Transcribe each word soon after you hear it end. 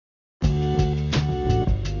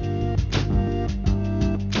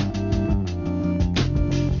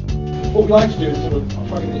like to do is sort of, I'll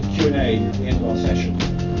try to get Q&A at the end of our session,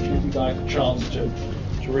 which gives you guys a chance to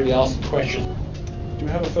really ask some questions. Do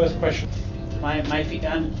we have a first question? I'm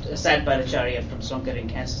Sad Bhattacharya from Sloan-Kettering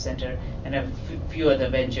Cancer Center, and I have a few other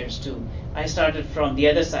ventures too. I started from the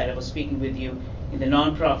other side. I was speaking with you in the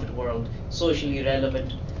non-profit world, socially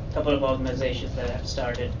relevant, a couple of organizations that have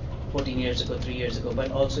started 14 years ago, 3 years ago,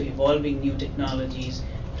 but also evolving new technologies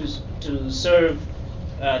to serve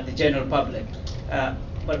the general public.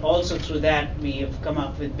 But also through that, we have come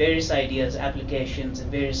up with various ideas, applications,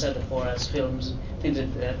 and various other forums, films, things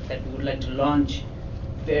that we would like to launch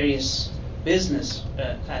various business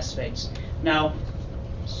aspects. Now,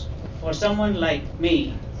 for someone like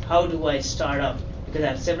me, how do I start up? Because I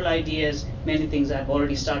have several ideas, many things I've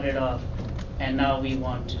already started off, and now we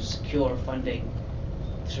want to secure funding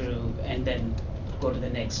through and then go to the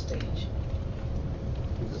next stage.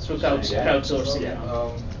 Through crowdsourcing.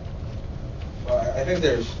 Yeah. I think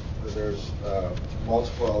there's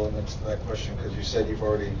multiple elements to that question, because you said you've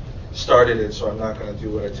already started it, so I'm not going to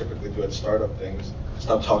do what I typically do at startup things.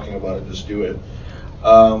 Stop talking about it, just do it.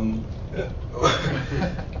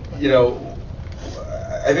 You know,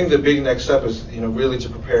 I think the big next step is, you know, really to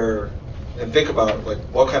prepare and think about, like,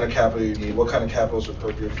 what kind of capital you need, what kind of capital is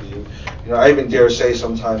appropriate for you. You know, I even dare say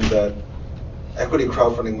sometimes that equity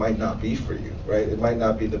crowdfunding might not be for you, right? It might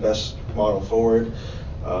not be the best model forward.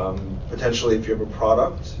 Potentially, if you have a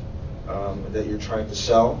product that you're trying to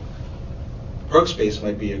sell, Workspace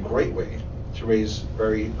might be a great way to raise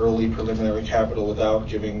very early preliminary capital without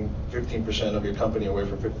giving 15% of your company away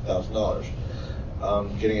for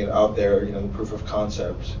 $50,000. Getting it out there, you know, the proof of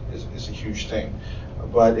concept is a huge thing.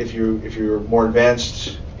 But if you're more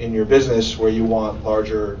advanced in your business where you want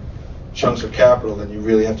larger chunks of capital, then you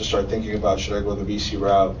really have to start thinking about, should I go the VC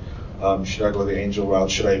route? Should I go the angel route?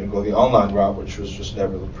 Should I even go the online route, which was just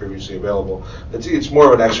never previously available? It's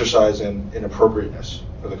more of an exercise in appropriateness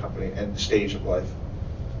for the company and stage of life.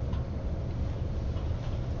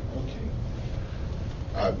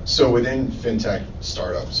 Okay. So within fintech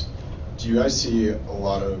startups, do you guys see a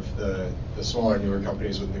lot of the smaller, newer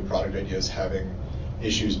companies with new product ideas having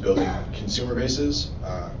issues building consumer bases?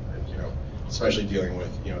 You know, especially dealing with,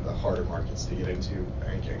 you know, the harder markets to get into,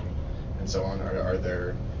 banking and so on. Are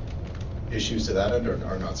there issues to that end, or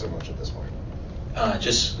not so much at this point?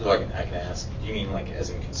 Just like I can ask, do you mean like as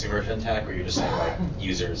in consumer fintech, or you're just saying like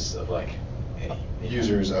users of like any?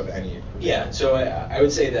 Users of any. Yeah, so I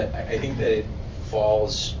would say that I think that it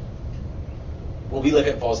falls. Well, we look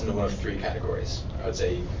at falls into one of three categories. I would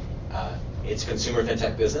say it's consumer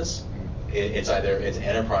fintech business. It's either it's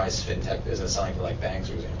enterprise fintech business selling to like banks,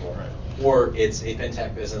 for example, or it's a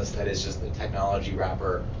fintech business that is just the technology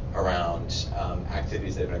wrapper around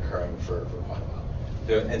activities that have been occurring for quite a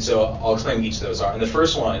while. And so I'll explain what each of those are. And the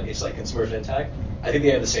first one is like consumer fintech. I think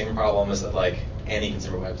they have the same problem as that like any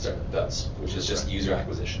consumer web startup does, which is just user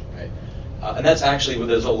acquisition, right? And that's actually where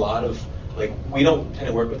there's a lot of, like, we don't tend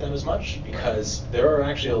to work with them as much because there are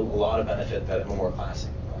actually a lot of benefit that a more classic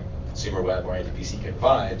consumer web oriented VC can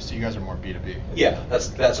provide. So you guys are more B2B. Yeah,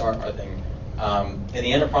 that's our thing. In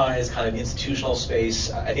the enterprise kind of institutional space,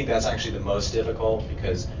 I think that's actually the most difficult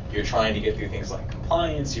because you're trying to get through things like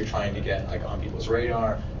compliance, you're trying to get like on people's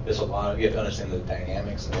radar. There's a lot of, you have to understand the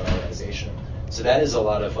dynamics of the organization. So that is a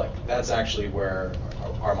lot of like, that's actually where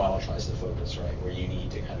our model tries to focus, right? Where you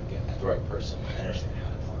need to kind of get the right person and understand how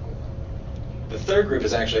to talk with them. The third group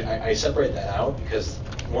is actually, I separate that out because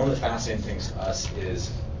one of the fascinating things to us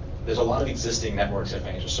is there's a lot of existing networks and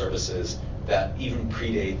financial services that even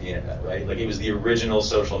predate the internet, right? Like it was the original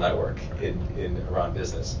social network in around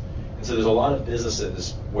business. And so there's a lot of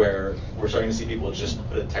businesses where we're starting to see people just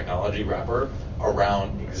put a technology wrapper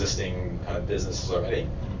around existing kind of businesses already.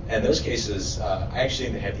 And in those cases, I actually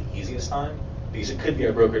think they have the easiest time because it could be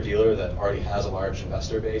a broker dealer that already has a large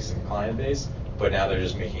investor base and client base, but now they're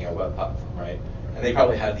just making a web platform, right? And they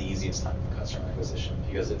probably have the easiest time for customer acquisition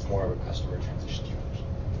because it's more of a customer transition strategy.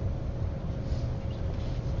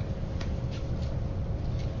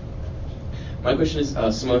 My question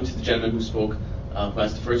is similar to the gentleman who spoke, who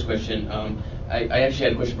asked the first question. I actually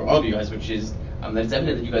had a question for all of you guys, which is that it's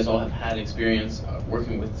evident that you guys all have had experience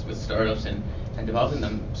working with startups and developing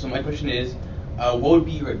them. So my question is, what would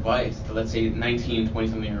be your advice to, let's say, 19,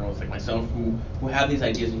 20-something-year-olds like myself who have these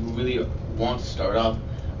ideas and who really want to start up,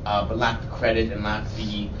 but lack the credit and lack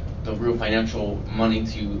the real financial money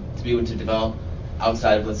to be able to develop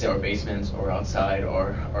outside of, let's say, our basements or outside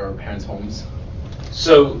our parents' homes?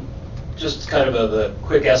 So, just kind of a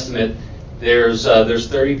quick estimate, there's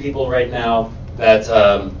 30 people right now that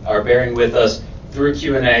are bearing with us. through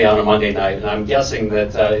Q&A on a Monday night, and I'm guessing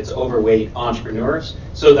that it's overweight entrepreneurs.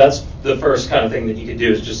 So that's the first kind of thing that you could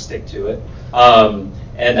do, is just stick to it,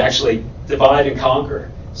 and actually divide and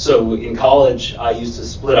conquer. So in college, I used to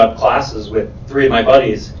split up classes with 3 of my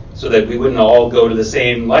buddies so that we wouldn't all go to the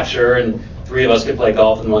same lecture, and 3 of us could play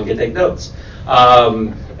golf and 1 could take notes.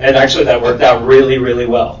 And actually, that worked out really, really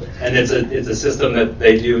well. And it's a system that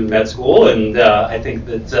they do in med school, and I think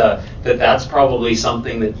that that's probably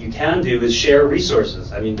something that you can do, is share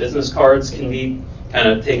resources. I mean, business cards can be kind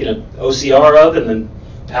of taken an OCR of and then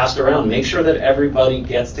passed around. Make sure that everybody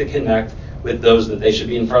gets to connect with those that they should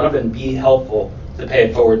be in front of, and be helpful to pay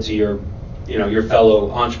it forward to your, your fellow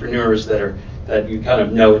entrepreneurs that you kind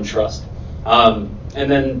of know and trust. And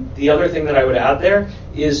then the other thing that I would add there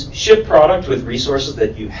is ship product with resources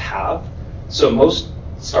that you have. So most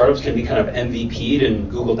startups can be kind of MVP'd in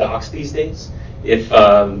Google Docs these days. If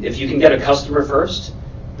you can get a customer first,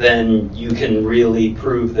 then you can really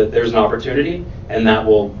prove that there's an opportunity, and that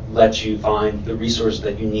will let you find the resource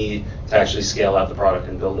that you need to actually scale out the product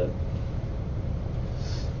and build it.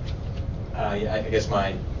 I guess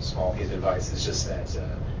my small piece of advice is just that,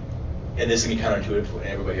 and this can be counterintuitive to what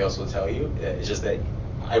everybody else will tell you, it's just that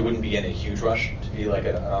I wouldn't be in a huge rush to be like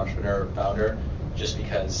an entrepreneur founder, just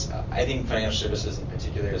because I think financial services in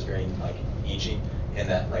particular is very niche, in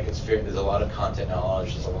that there's a lot of content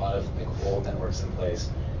knowledge, there's a lot of old networks in place,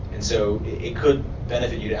 and so it could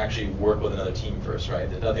benefit you to actually work with another team first, right?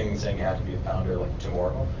 There's nothing saying you have to be a founder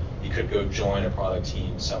tomorrow. You could go join a product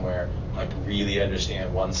team somewhere, really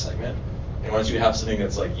understand one segment. And once you have something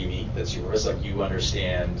that's unique, that's yours, you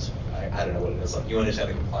understand, I don't know what it is, you understand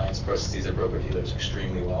the compliance processes of broker-dealers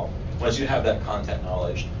extremely well. Once you have that content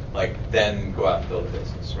knowledge, then go out and build a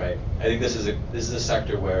business, right? I think this is a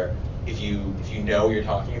sector where if you know what you're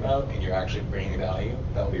talking about and you're actually bringing value,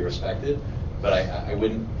 that will be respected. But I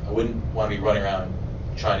wouldn't want to be running around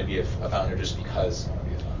trying to be a founder just because I want to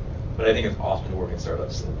be a founder. But I think it's awesome to work in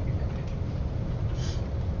startups.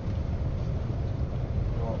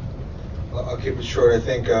 I'll keep it short. I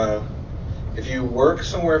think if you work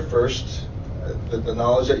somewhere first, the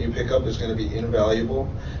knowledge that you pick up is going to be invaluable,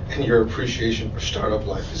 and your appreciation for startup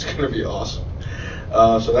life is going to be awesome.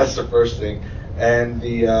 So that's the first thing. And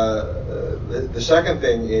the second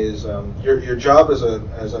thing is your job as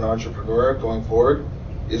an entrepreneur going forward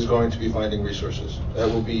is going to be finding resources. That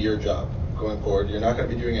will be your job going forward. You're not going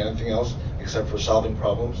to be doing anything else except for solving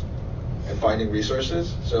problems and finding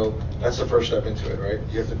resources. So that's the first step into it, right?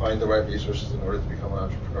 You have to find the right resources in order to become an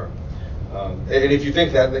entrepreneur. And if you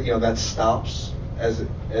think that that stops as it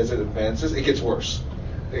advances, it gets worse.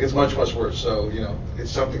 It gets much, much worse. So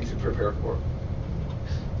it's something to prepare for.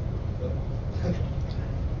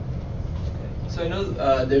 So I know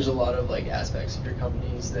there's a lot of aspects of your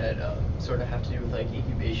companies that sort of have to do with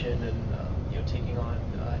incubation and taking on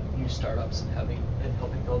new startups and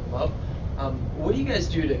helping build them up. What do you guys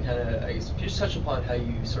do to kind of, I guess, just touch upon how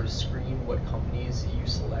you sort of screen what companies you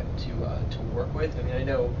select to work with? I mean, I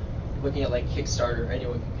know looking at Kickstarter,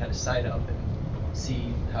 anyone can kind of sign up and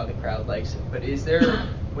see how the crowd likes it. But is there,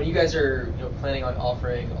 when you guys are planning on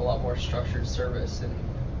offering a lot more structured service and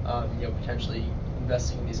potentially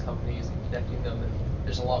investing in these companies and connecting them, and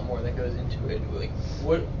there's a lot more that goes into it,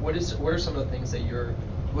 what are some of the things that you're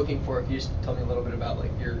looking for? If you just tell me a little bit about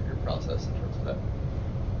your process in terms of that.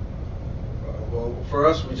 Well, for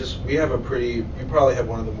us, we probably have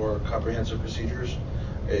one of the more comprehensive procedures.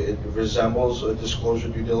 It resembles a disclosure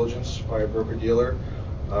due diligence by a broker-dealer.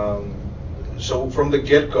 So from the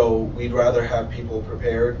get-go, we'd rather have people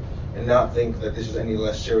prepared and not think that this is any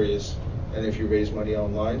less serious than if you raise money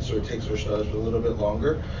online. So it takes our startups a little bit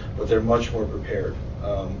longer, but they're much more prepared.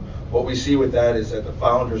 What we see with that is that the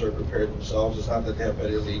founders are prepared themselves. It's not that they have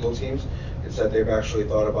better legal teams. It's that they've actually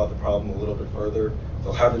thought about the problem a little bit further.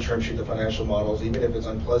 They'll have the term sheet, the financial models, even if it's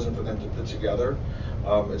unpleasant for them to put together.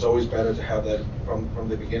 It's always better to have that from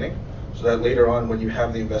the beginning, so that later on, when you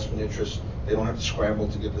have the investment interest, they don't have to scramble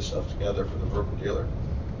to get this stuff together for the broker-dealer.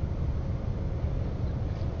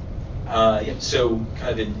 So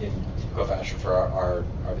kind of in typical fashion for our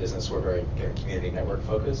business, we're very community network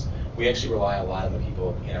focused. We actually rely a lot on the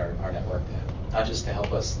people in our network, not just to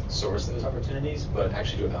help us source those opportunities, but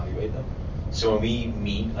actually to evaluate them. So when we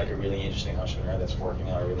meet a really interesting entrepreneur that's working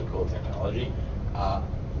on a really cool technology,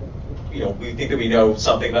 we think that we know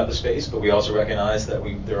something about the space, but we also recognize that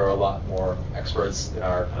there are a lot more experts in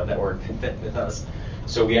our network than us.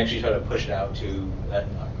 So we actually try to push it out to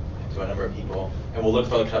a number of people, and we'll look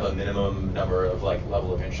for kind of a minimum number of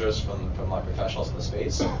level of interest from professionals in the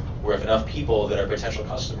space. Where if enough people that are potential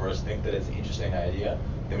customers think that it's an interesting idea,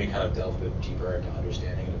 then we kind of delve a bit deeper into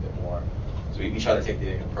understanding it a bit more. So we try to take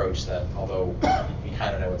the approach that although we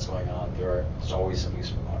kind of know what's going on, there's always somebody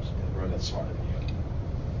in the room that's smarter than you.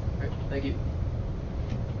 Great, thank you.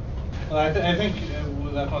 Well, I think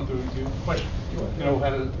with that one through your question,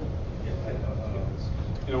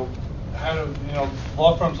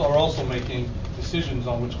 law firms are also making decisions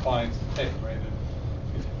on which clients to take, right?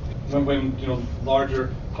 When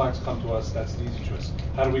larger clients come to us, that's the easy choice.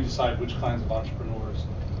 How do we decide which kinds of entrepreneurs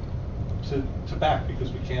to back?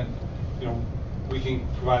 Because we can't, we can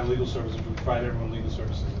provide legal services, we provide everyone legal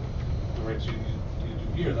services at the rates you do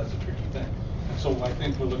here. That's a tricky thing. And so I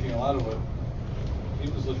think we're looking at a lot of what he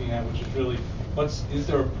was looking at, which is really, is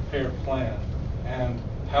there a prepared plan? And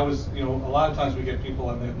how is, a lot of times we get people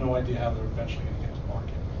and they have no idea how they're eventually going to get to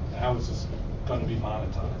market. And how is this going to be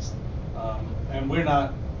monetized? And we're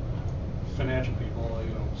not financial people,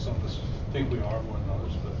 some of us think we are more than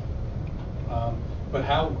others, but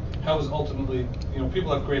how is ultimately,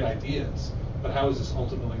 people have great ideas, but how is this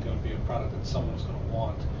ultimately going to be a product that someone's going to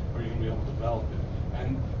want, or you're going to be able to develop it?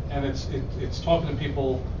 And it's talking to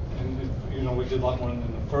people, and we did a lot more in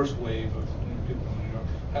the first wave of people in New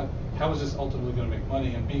York. How is this ultimately going to make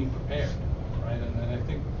money, and being prepared, right? And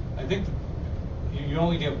I think you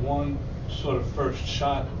only get one sort of first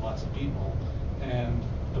shot at lots of people, and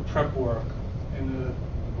the prep work, and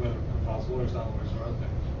whether it involves lawyers, not lawyers, or other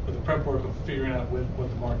things, but the prep work of figuring out what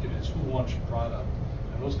the market is, who wants your product,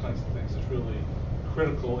 and those kinds of things is really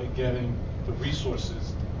critical in getting the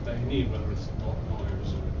resources that you need, whether it's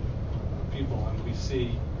lawyers or people. And we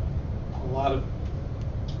see a lot of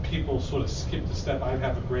people sort of skip the step. I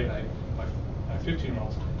have a great idea. My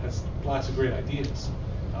 15-year-old has lots of great ideas,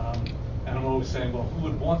 and I'm always saying, well, who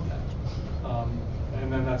would want that?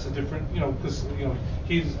 And then that's a different, because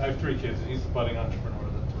I have 3 kids, and he's the budding entrepreneur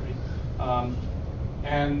of the 3.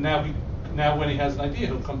 And now when he has an idea,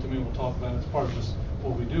 he'll come to me and we'll talk about it. It's part of just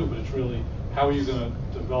what we do, but it's really how are you going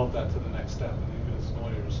to develop that to the next step? And even as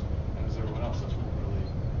lawyers and as everyone else, that's what we're really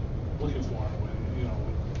looking for. And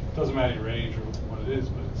it doesn't matter your age or what it is,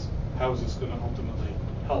 but it's how is this going to ultimately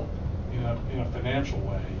help in a financial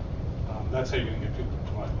way. That's how you're going to get people to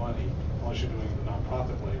provide money, unless you're doing the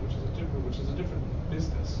nonprofit way, which is a different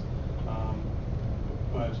business.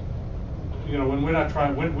 But when we're not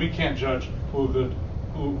trying, we can't judge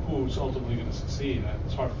who's ultimately going to succeed.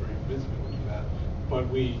 It's hard for your business to do that, but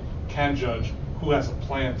we can judge who has a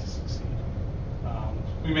plan to succeed.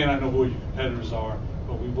 We may not know who your competitors are,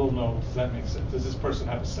 but we will know, does that make sense? Does this person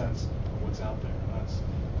have a sense of what's out there? And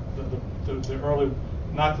that's the early,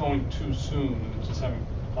 not going too soon, and just having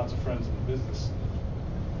lots of friends in the business,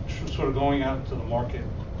 sort of going out to the market,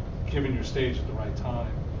 given your stage at the right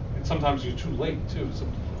time. And sometimes you're too late too. So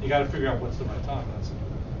you got to figure out what's the right time.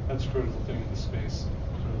 That's a critical thing in this space.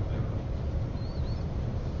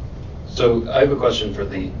 So I have a question for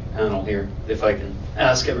the panel here, if I can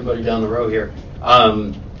ask everybody down the row here.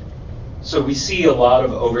 So we see a lot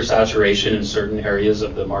of oversaturation in certain areas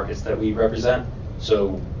of the markets that we represent.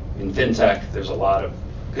 So in fintech, there's a lot of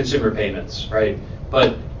consumer payments, right?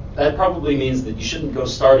 But that probably means that you shouldn't go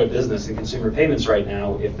start a business in consumer payments right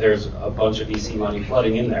now if there's a bunch of VC money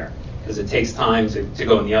flooding in there, because it takes time to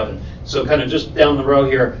go in the oven. So kind of just down the row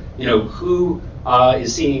here, who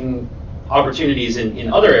is seeing opportunities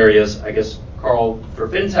in other areas? I guess Karl for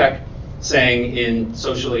fintech, saying in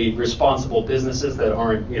socially responsible businesses that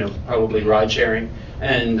aren't, probably ride sharing,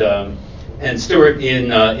 and Stuart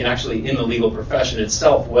in actually in the legal profession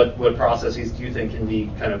itself. What processes do you think can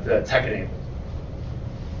be kind of tech enabled?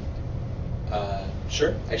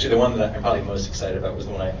 Sure. Actually, the one that I'm probably most excited about was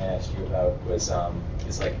the one I asked you about. Was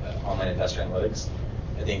is like online investor analytics.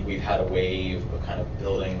 I think we've had a wave of kind of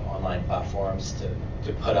building online platforms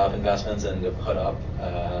to put up investments and to put up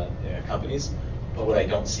companies. But what I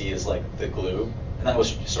don't see is like the glue, and that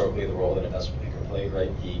was historically the role that an investment banker played.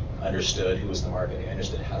 Right? He understood who was the market. He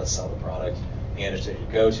understood how to sell the product. He understood who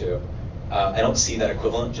to go to. I don't see that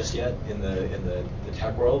equivalent just yet in the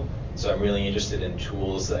tech world. So I'm really interested in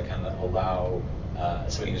tools that kind of allow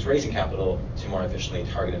somebody who's raising capital to more efficiently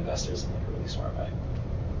target investors in like a really smart way.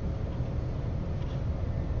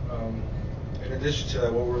 In addition to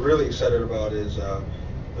that, what we're really excited about is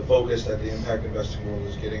the focus that the impact investing world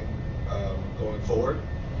is getting going forward,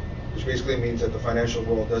 which basically means that the financial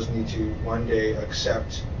world does need to one day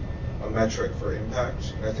accept a metric for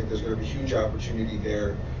impact. And I think there's going to be huge opportunity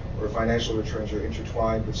there where financial returns are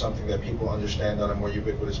intertwined with something that people understand on a more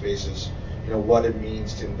ubiquitous basis. What it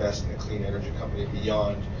means to invest in a clean energy company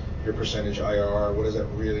beyond your percentage IRR. What does that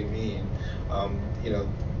really mean?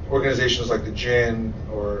 Organizations like the GIN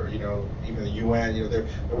or even the UN, they're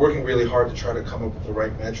working really hard to try to come up with the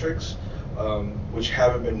right metrics. which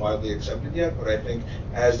haven't been widely accepted yet. But I think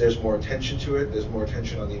as there's more attention to it, there's more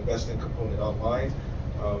attention on the investing component online,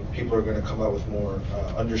 people are going to come out with more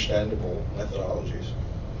understandable methodologies.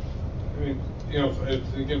 I mean, you know,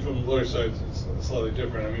 again, from the lawyer side, it's slightly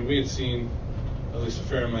different. I mean, we had seen at least a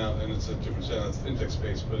fair amount, and it's a different side of the fintech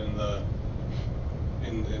space, but in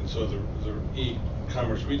sort of the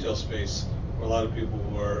e-commerce retail space, where a lot of people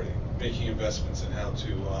were making investments in how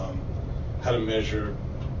to measure,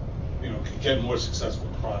 you know, get more successful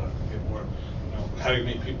product, get more, you know,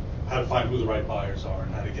 how to find who the right buyers are,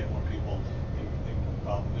 and how to get more people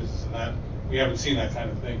involved in business. And that we haven't seen that kind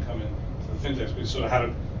of thing come into the fintech space. Sort of how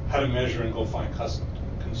to measure and go find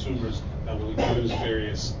consumers that will use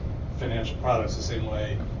various financial products the same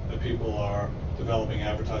way that people are developing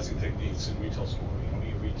advertising techniques in retail store, you know,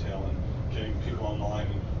 e-retail, and getting people online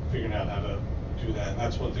and figuring out how to do that. And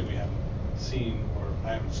that's one thing we haven't seen, or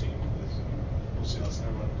I haven't seen. We'll see less than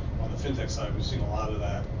everyone on the fintech side. We've seen a lot of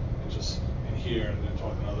that, and just in here, and then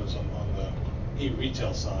talking to others on the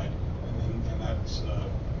e-retail side,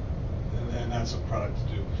 and that's a product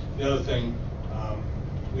to do. The other thing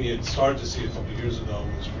we had started to see a couple of years ago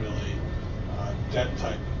was really debt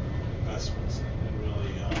type investments, and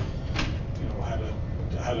really you know, how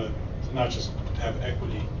to not just have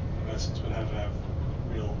equity investments, but how to have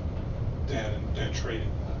real debt and debt trading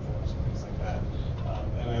platforms and things like that.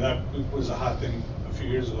 And that was a hot thing a few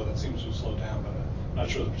years ago that seems to have slowed down, but I'm not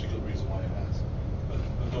sure the particular reason why it has. But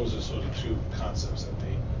those are sort of two concepts that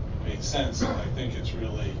made sense, and I think it's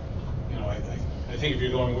really, you know, I think if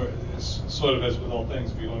you're going where, it's sort of as with all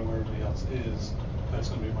things, if you're going where everybody else is, that's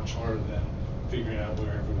going to be much harder than figuring out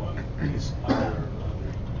where everyone is under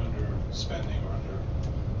spending or under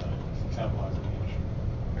capitalizing the issue.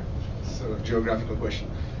 So, geographical question.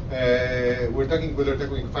 We're talking whether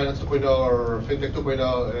talking finance 2.0 or fintech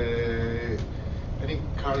 2.0. I think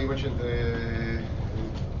Karl, you mentioned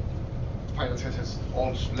finance has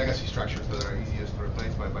all legacy structures that are easiest to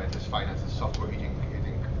replace by this finance and software eating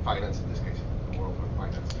finance, in this case, the world of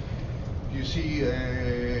finance. Do you see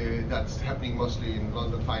that's happening mostly in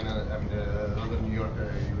London finance, I mean, London, New York,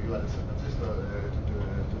 you added San Francisco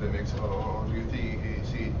to the mix, or do you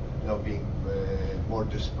see it now being more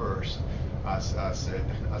dispersed as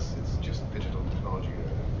it's just digital technology?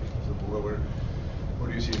 So where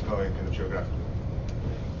do you see it going kind of geographically?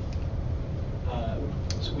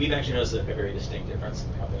 So we've actually noticed a very distinct difference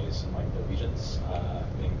in companies in like the regions.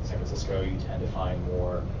 In San Francisco, you tend to find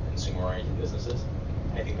more consumer-oriented businesses.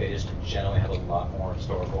 I think they just generally have a lot more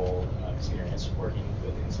historical experience working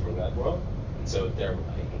with the consumer web world. And so they're,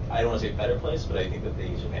 I don't want to say a better place, but I think that they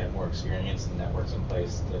usually have more experience and networks in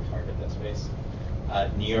place to target that space.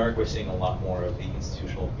 New York, we're seeing a lot more of the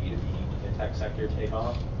institutional B2B fintech sector take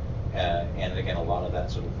off. And again, a lot of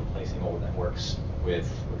that sort of replacing old networks with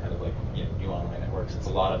kind of like, you know, new online networks. It's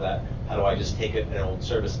a lot of that. How do I just take an old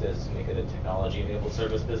service business and make it a technology-enabled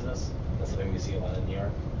service business? That's something we see a lot in New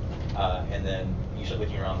York. And then you start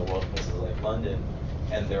looking around the world, places like London,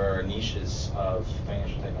 and there are niches of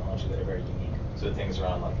financial technology that are very unique. So things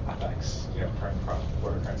around like FX, you know, current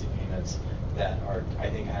border currency payments, that are, I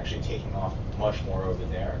think, actually taking off much more over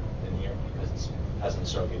there than here, because it hasn't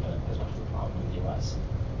historically been as much of a problem in the US.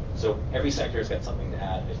 So every sector has got something to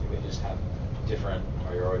add. I think they just have different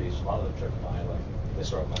priorities. A lot of them driven by like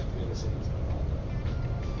historical activity in the cities.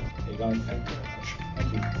 Hey guys, thank you very much.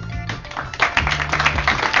 Thank you.